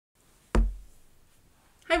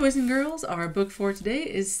Hi boys and girls, our book for today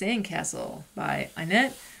is Sandcastle by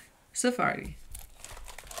Einat, Tsarfati.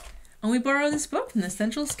 And we borrowed this book from the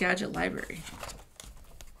Central Skagit Library.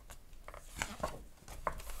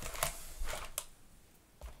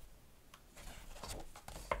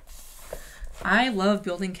 I love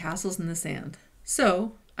building castles in the sand,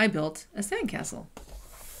 so I built a sandcastle.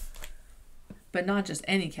 But not just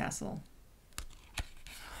any castle.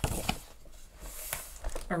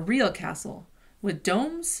 A real castle with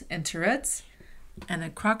domes and turrets and a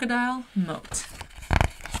crocodile moat.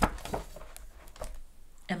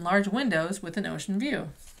 And large windows with an ocean view.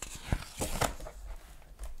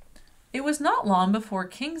 It was not long before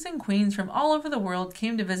kings and queens from all over the world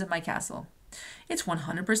came to visit my castle. "It's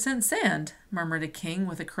 100% sand," murmured a king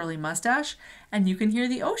with a curly mustache, "and you can hear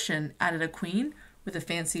the ocean," added a queen with a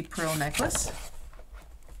fancy pearl necklace.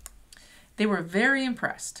 They were very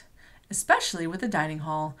impressed, especially with the dining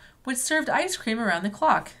hall, which served ice cream around the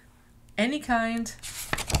clock. Any kind,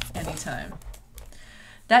 anytime.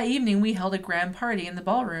 That evening we held a grand party in the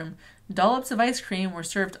ballroom. Dollops of ice cream were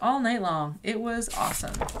served all night long. It was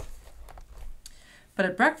awesome. But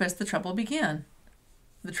at breakfast the troubles began.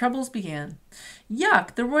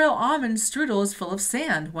 "Yuck, the royal almond strudel is full of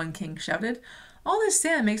sand," one king shouted. "All this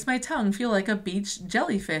sand makes my tongue feel like a beach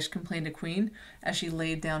jellyfish," complained a queen as she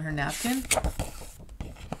laid down her napkin.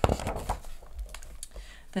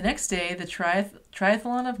 The next day, the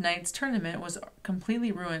triathlon of knights tournament was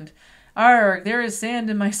completely ruined. "Arg, there is sand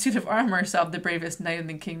in my suit of armor," sobbed the bravest knight in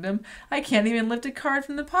the kingdom. "I can't even lift a card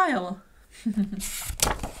from the pile."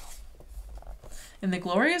 In the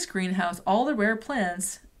glorious greenhouse, all the rare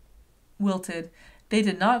plants wilted. They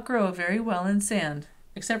did not grow very well in sand,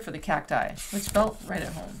 except for the cacti, which felt right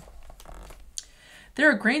at home. "There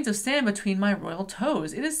are grains of sand between my royal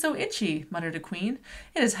toes. It is so itchy," muttered a queen.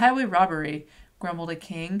 "It is highway robbery," grumbled a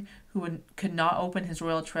king who could not open his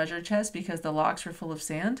royal treasure chest because the locks were full of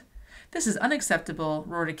sand. "This is unacceptable,"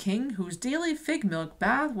 roared a king whose daily fig milk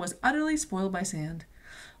bath was utterly spoiled by sand.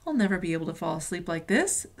 "I'll never be able to fall asleep like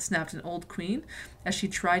this," snapped an old queen as she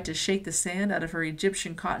tried to shake the sand out of her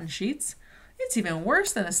Egyptian cotton sheets. "It's even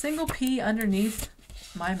worse than a single pea underneath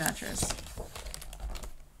my mattress."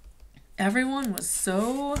 Everyone was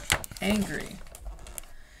so angry.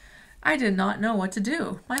 I did not know what to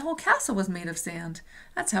do. My whole castle was made of sand.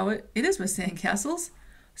 That's how it is with sand castles.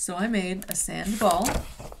 So I made a sand ball.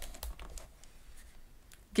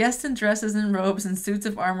 Guests in dresses and robes and suits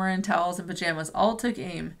of armor and towels and pajamas all took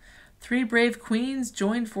aim. 3 brave queens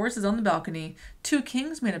joined forces on the balcony. 2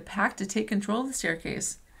 kings made a pact to take control of the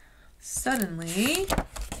staircase. Suddenly...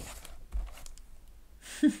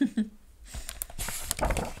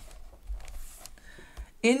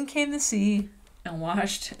 in came the sea and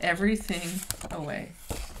washed everything away.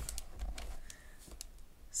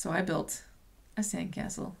 So I built a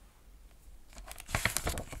sandcastle.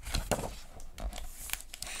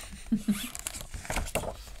 That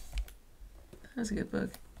was a good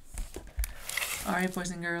book. All right, boys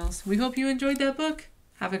and girls, we hope you enjoyed that book.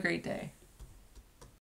 Have a great day.